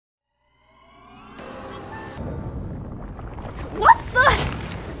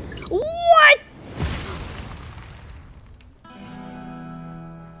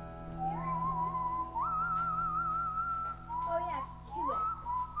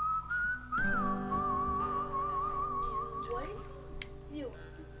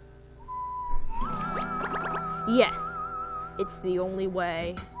Yes, it's the only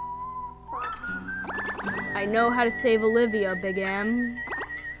way. I know how to save Olivia, Big M.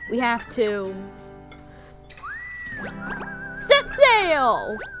 We have to set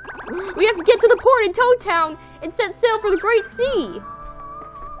sail! We have to get to the port in Toad Town and set sail for the Great Sea.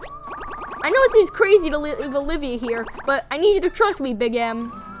 I know it seems crazy to leave Olivia here, but I need you to trust me, Big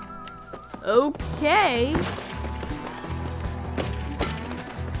M. Okay.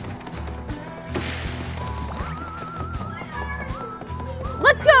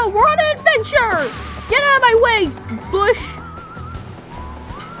 Let's go! We're on an adventure! Get out of my way, bush!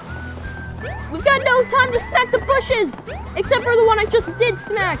 We've got no time to smack the bushes! Except for the one I just did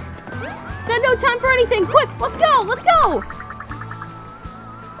smack! Got no time for anything! Quick, let's go! Let's go!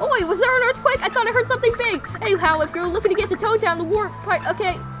 Oh wait, was there an earthquake? I thought I heard something big! Anyhow, if you're looking to get to Toad Town, the war... Right,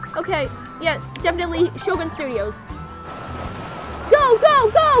 okay. Yeah, definitely Shogun Studios. Go, go,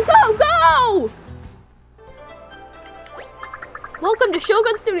 go, go, go! Welcome to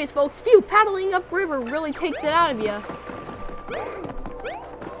Shogun Studios, folks. Phew, paddling upriver really takes it out of you.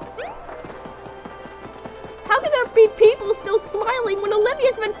 How can there be people still smiling when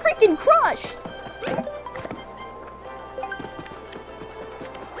Olivia's been freaking crushed?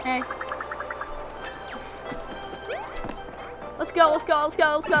 Hey. Let's go, let's go, let's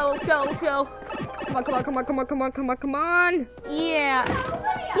go, let's go, let's go, let's go. Come on, come on, come on, come on, come on, come on, come on. Yeah.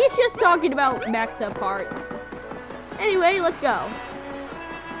 He's just talking about maxed up parts. Anyway, let's go.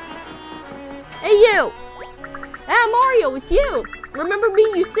 Hey you! Ah, Mario, it's you! Remember me?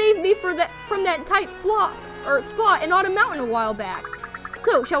 You saved me from that tight spot in Autumn Mountain a while back.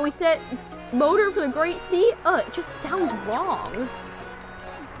 So, shall we set motor for the Great Sea? It just sounds wrong.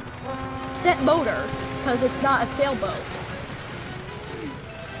 Set motor, because it's not a sailboat.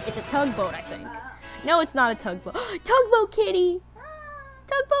 It's a tugboat, I think. No, it's not a tugboat. Tugboat kitty!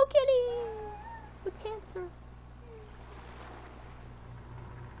 Tugboat kitty! With cancer.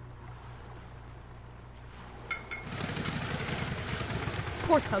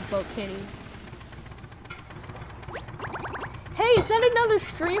 Poor tugboat kitty. Hey, is that another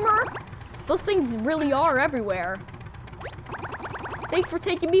streamer? Those things really are everywhere. Thanks for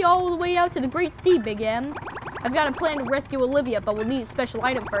taking me all the way out to the Great Sea, Big M. I've got a plan to rescue Olivia, but we'll need a special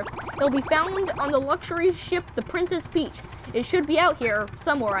item first. It'll be found on the luxury ship, the Princess Peach. It should be out here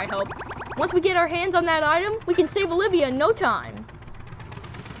somewhere, I hope. Once we get our hands on that item, we can save Olivia in no time.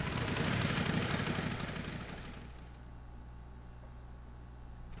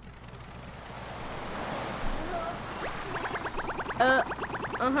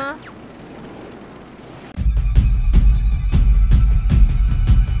 Uh-huh.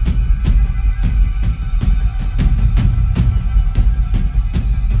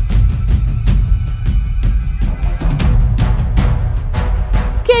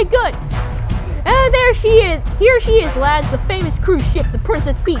 Okay, good. There she is. Here she is, lads, the famous cruise ship, the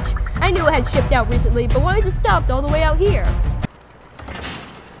Princess Peach. I knew it had shipped out recently, but why is it stopped all the way out here?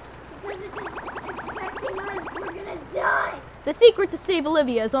 Because it's expecting us. We're gonna die. The secret to save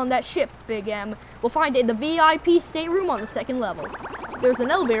Olivia is on that ship, Big M. We'll find it in the VIP stateroom on the 2nd level. There's an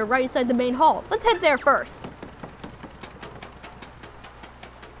elevator right inside the main hall. Let's head there first.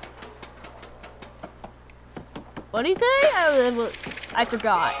 What'd he say? I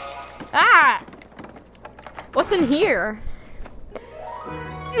forgot. Ah! What's in here?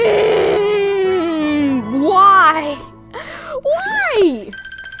 Why? Why?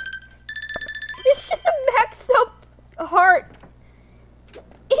 It's just a maxed up heart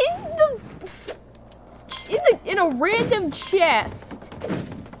in a random chest.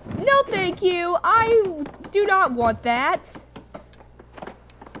 No, thank you. I do not want that.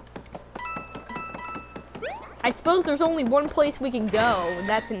 I suppose there's only one place we can go, and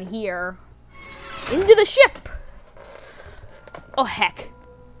that's in here. Into the ship! Oh, heck.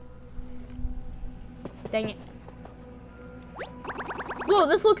 Dang it. Whoa,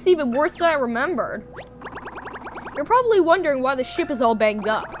 this looks even worse than I remembered. You're probably wondering why the ship is all banged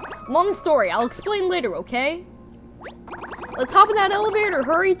up. Long story, I'll explain later, okay? Let's hop in that elevator and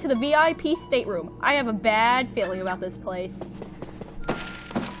hurry to the VIP stateroom. I have a bad feeling about this place.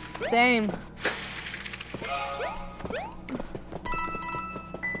 Same.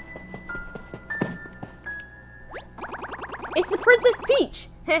 It's the Princess Peach!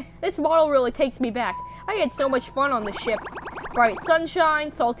 Heh, this model really takes me back. I had so much fun on the ship. Bright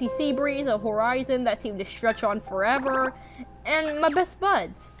sunshine, salty sea breeze, a horizon that seemed to stretch on forever, and my best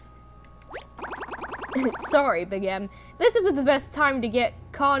buds. Sorry, Big M. This isn't the best time to get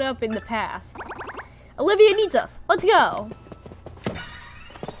caught up in the past. Olivia needs us. Let's go!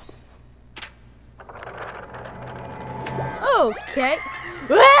 Okay.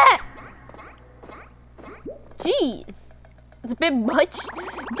 Jeez. It's a bit much.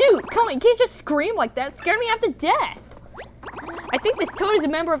 Dude, come on, you can't just scream like that. It scared me half to death. I think this toad is a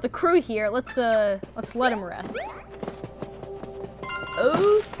member of the crew here. Let's let him rest.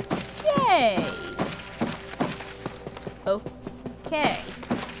 Okay. Okay.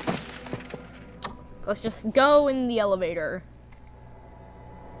 Let's just go in the elevator.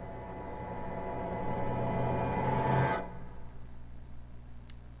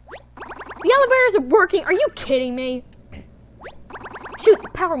 The elevators are working. Are you kidding me? Shoot, the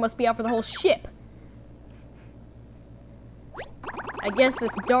power must be out for the whole ship. I guess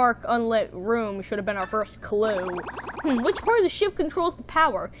this dark, unlit room should have been our first clue. Which part of the ship controls the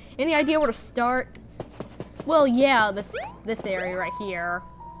power? Any idea where to start? Well, yeah, this area right here.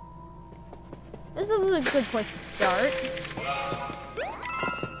 This is a good place to start.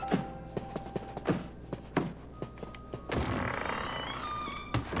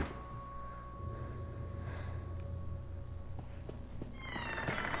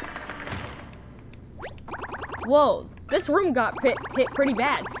 Whoa, this room got hit pretty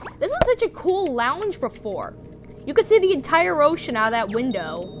bad. This was such a cool lounge before. You could see the entire ocean out of that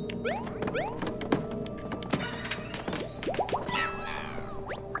window.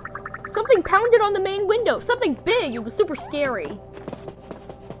 Something pounded on the main window. Something big. It was super scary.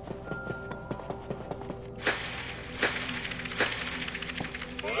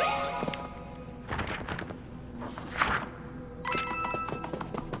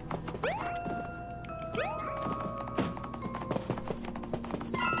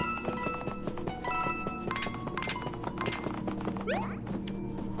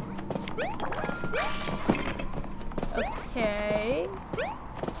 Okay.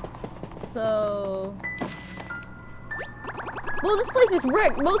 So... well, this place is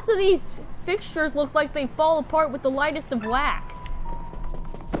wrecked. Most of these fixtures look like they fall apart with the lightest of wax.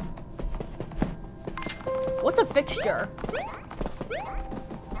 What's a fixture?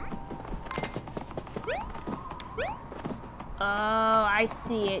 Oh, I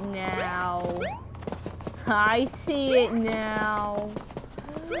see it now. I see it now.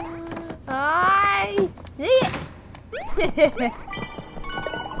 I see it.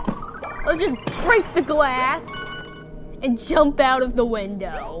 I'll just break the glass and jump out of the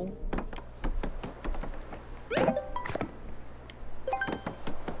window.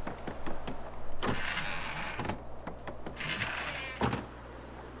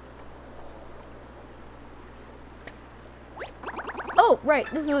 Oh, right,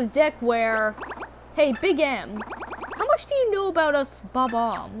 this is a deck where... hey, Big M, how much do you know about us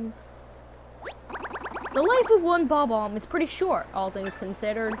Bob-ombs? The life of one Bob-omb is pretty short, all things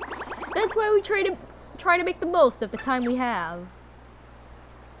considered. That's why we try to make the most of the time we have.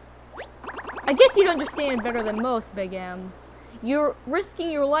 I guess you'd understand better than most, Big M. You're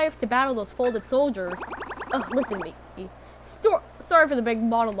risking your life to battle those folded soldiers. Ugh, listen to me. Sorry for the big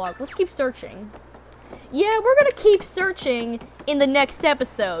monologue. Let's keep searching. Yeah, we're gonna keep searching in the next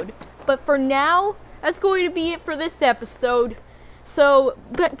episode. But for now, that's going to be it for this episode. So,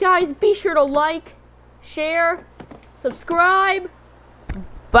 guys, be sure to like, share, subscribe.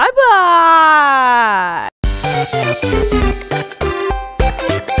 Bye-bye!